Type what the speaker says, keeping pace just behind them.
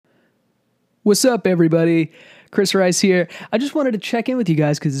What's up, everybody? Chris Rice here. I just wanted to check in with you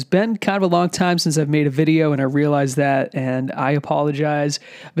guys because it's been kind of a long time since I've made a video, and I realized that, and I apologize.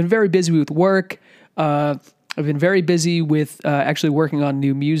 I've been very busy with work. I've been very busy with actually working on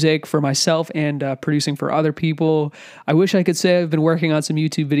new music for myself and producing for other people. I wish I could say I've been working on some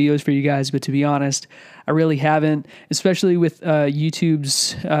YouTube videos for you guys, but to be honest, I really haven't, especially with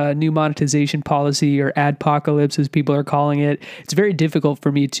YouTube's new monetization policy, or adpocalypse as people are calling it. It's very difficult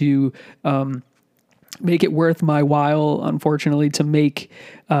for me to make it worth my while, unfortunately, to make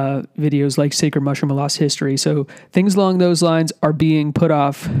videos like Sacred Mushroom: A Lost History. So things along those lines are being put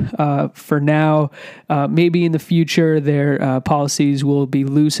off for now. Maybe in the future their policies will be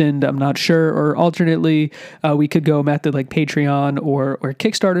loosened. I'm not sure. Or alternately, we could go a method like Patreon or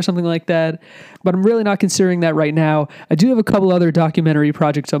Kickstarter, something like that. But I'm really not considering that right now. I do have a couple other documentary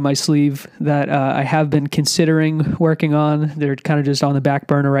projects on my sleeve that I have been considering working on. They're kind of just on the back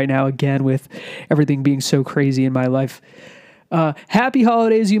burner right now, again, with everything being so crazy in my life. Happy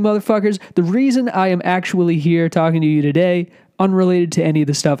holidays, you motherfuckers. The reason I am actually here talking to you today, unrelated to any of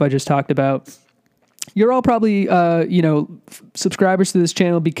the stuff I just talked about, you're all probably, subscribers to this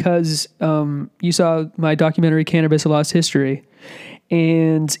channel because you saw my documentary, Cannabis: A Lost History.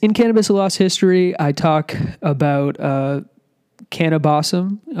 And in Cannabis: A Lost History, I talk about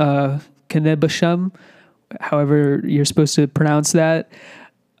cannabisum, however you're supposed to pronounce that,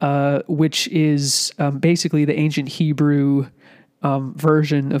 which is basically the ancient Hebrew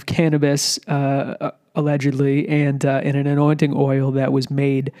version of cannabis, allegedly, and in an anointing oil that was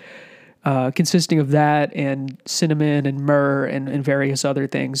made consisting of that and cinnamon and myrrh and various other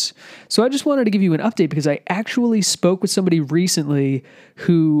things. So I just wanted to give you an update because I actually spoke with somebody recently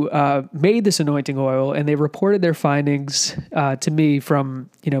who made this anointing oil, and they reported their findings to me from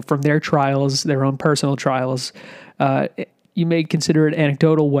their trials, their own personal trials. You may consider it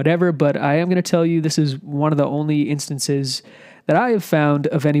anecdotal, whatever, but I am going to tell you this is one of the only instances that I have found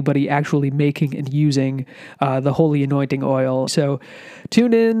of anybody actually making and using the holy anointing oil. So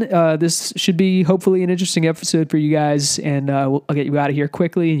tune in. This should be hopefully an interesting episode for you guys, and I'll get you out of here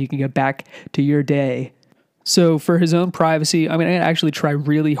quickly and you can get back to your day. So for his own privacy, I'm going to actually try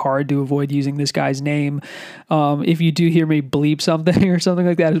really hard to avoid using this guy's name. If you do hear me bleep something or something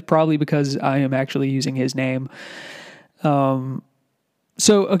like that, it's probably because I am actually using his name.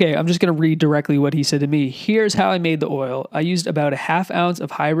 Okay, I'm just going to read directly what he said to me. Here's how I made the oil. I used about a ½ ounce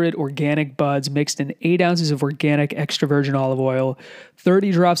of hybrid organic buds mixed in 8 ounces of organic extra virgin olive oil,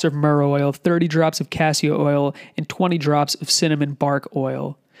 30 drops of myrrh oil, 30 drops of cassia oil, and 20 drops of cinnamon bark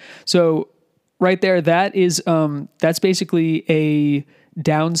oil. So right there, that's basically a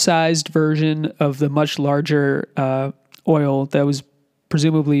downsized version of the much larger oil that was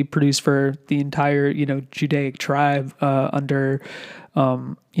presumably produced for the entire, Judaic tribe under,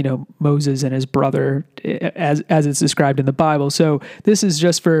 Moses and his brother, as it's described in the Bible. So this is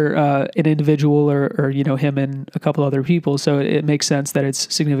just for an individual or him and a couple other people. So it makes sense that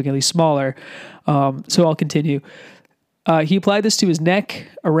it's significantly smaller. So I'll continue. He applied this to his neck,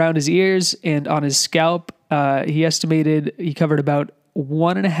 around his ears, and on his scalp. He estimated he covered about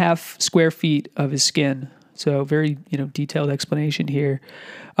 1.5 square feet of his skin. So very, detailed explanation here.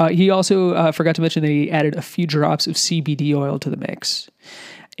 He also forgot to mention that he added a few drops of CBD oil to the mix.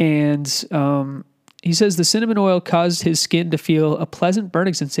 And he says the cinnamon oil caused his skin to feel a pleasant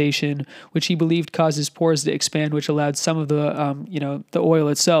burning sensation, which he believed caused his pores to expand, which allowed some of the, the oil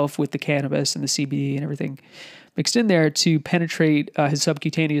itself with the cannabis and the CBD and everything mixed in there to penetrate his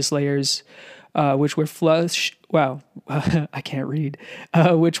subcutaneous layers, which were flush. Wow, I can't read.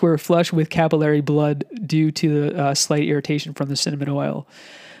 Which were flush with capillary blood due to the slight irritation from the cinnamon oil.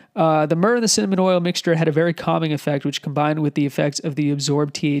 The myrrh and the cinnamon oil mixture had a very calming effect, which combined with the effects of the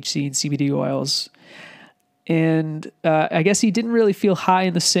absorbed THC and CBD oils. And I guess he didn't really feel high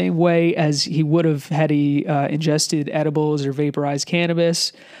in the same way as he would have had he ingested edibles or vaporized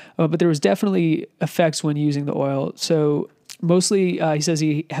cannabis, but there was definitely effects when using the oil. So mostly, he says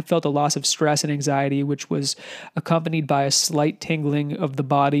he felt a loss of stress and anxiety, which was accompanied by a slight tingling of the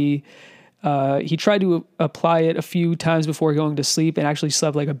body. He tried to apply it a few times before going to sleep and actually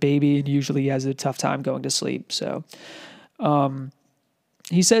slept like a baby, and usually has a tough time going to sleep. So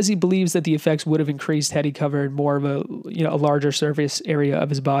he says he believes that the effects would have increased had he covered more of a larger surface area of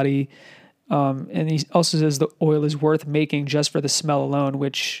his body. And he also says the oil is worth making just for the smell alone,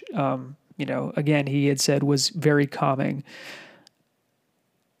 which again, he had said was very calming.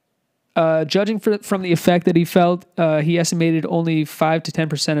 Judging from the effect that he felt, he estimated only 5 to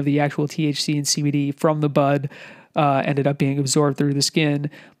 10% of the actual THC and CBD from the bud ended up being absorbed through the skin.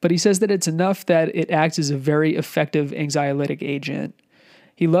 But he says that it's enough that it acts as a very effective anxiolytic agent.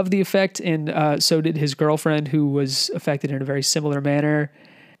 He loved the effect, and so did his girlfriend, who was affected in a very similar manner.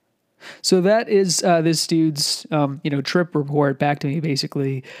 So that is this dude's, trip report back to me,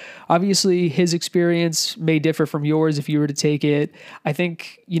 basically. Obviously, his experience may differ from yours if you were to take it. I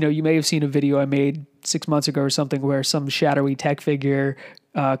think, you may have seen a video I made 6 months ago or something where some shadowy tech figure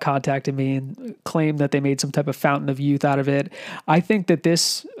contacted me and claimed that they made some type of fountain of youth out of it. I think that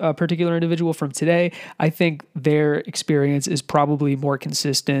this particular individual from today, I think their experience is probably more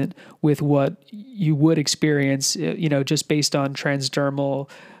consistent with what you would experience, just based on transdermal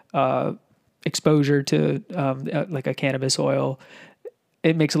exposure to like a cannabis oil.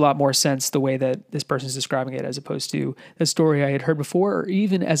 It makes a lot more sense the way that this person is describing it, as opposed to the story I had heard before, or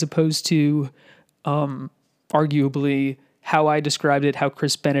even as opposed to arguably how I described it, how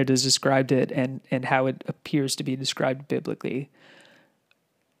Chris Bennett has described it, and how it appears to be described biblically.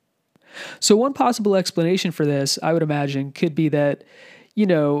 So one possible explanation for this, I would imagine, could be that,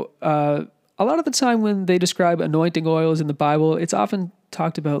 a lot of the time when they describe anointing oils in the Bible, it's often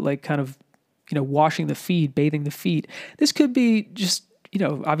talked about like kind of, washing the feet, bathing the feet. This could be just,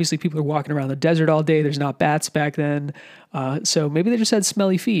 obviously people are walking around the desert all day. There's not bats back then. So maybe they just had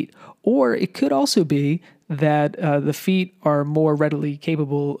smelly feet. Or it could also be that the feet are more readily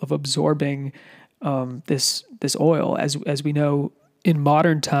capable of absorbing this oil. As we know, in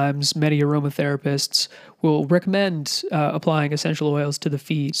modern times, many aromatherapists will recommend applying essential oils to the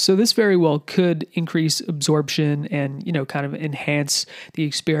feet. So this very well could increase absorption and, kind of enhance the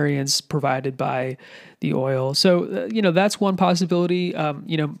experience provided by the oil. So, that's one possibility.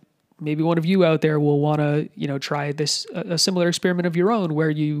 Maybe one of you out there will want to, try this, a similar experiment of your own where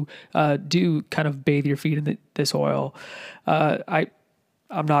you do kind of bathe your feet in this oil.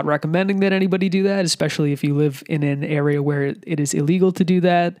 I'm not recommending that anybody do that, especially if you live in an area where it is illegal to do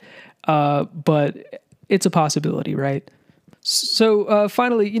that. But it's a possibility, right? So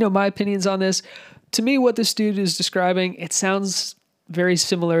finally, my opinions on this. To me, what this dude is describing, it sounds very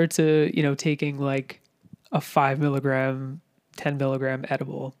similar to, taking like a 5 milligram, 10 milligram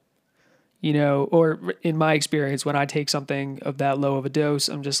edible. Or in my experience, when I take something of that low of a dose,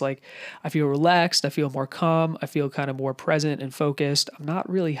 I'm just like, I feel relaxed. I feel more calm. I feel kind of more present and focused. I'm not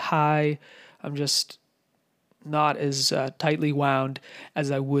really high. I'm just not as tightly wound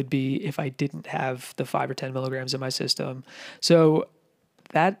as I would be if I didn't have the 5 or 10 milligrams in my system. So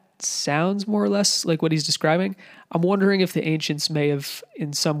that sounds more or less like what he's describing. I'm wondering if the ancients may have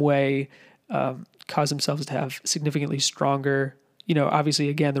in some way caused themselves to have significantly stronger, obviously,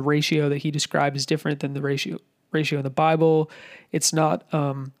 again, the ratio that he described is different than the ratio in the Bible. It's not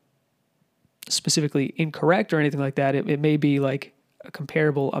specifically incorrect or anything like that. It may be like a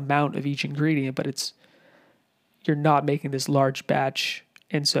comparable amount of each ingredient, but you're not making this large batch.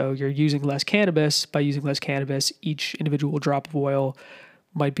 And so you're using less cannabis. By using less cannabis, each individual drop of oil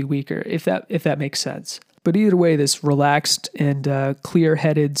might be weaker, if that makes sense. But either way, this relaxed and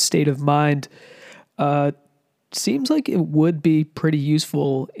clear-headed state of mind seems like it would be pretty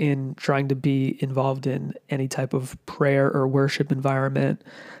useful in trying to be involved in any type of prayer or worship environment.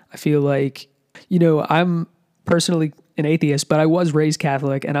 I feel like, I'm personally an atheist, but I was raised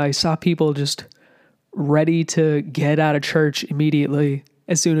Catholic, and I saw people just ready to get out of church immediately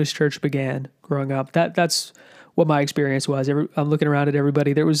as soon as church began growing up. That's what my experience was. I'm looking around at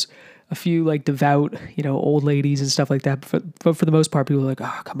everybody. There was a few like devout, old ladies and stuff like that. But for the most part, people were like,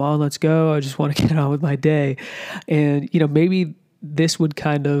 oh, come on, let's go. I just want to get on with my day. And, maybe this would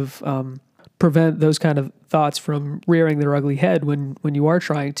kind of prevent those kind of thoughts from rearing their ugly head when you are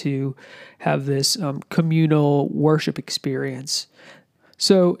trying to have this communal worship experience.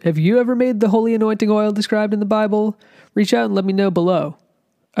 So have you ever made the holy anointing oil described in the Bible? Reach out and let me know below.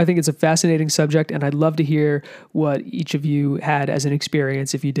 I think it's a fascinating subject, and I'd love to hear what each of you had as an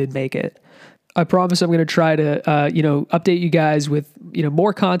experience if you did make it. I promise I'm going to try to, update you guys with,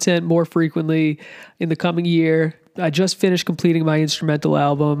 more content more frequently in the coming year. I just finished completing my instrumental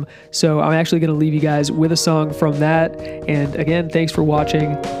album, so I'm actually going to leave you guys with a song from that. And again, thanks for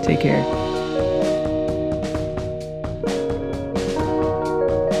watching. Take care.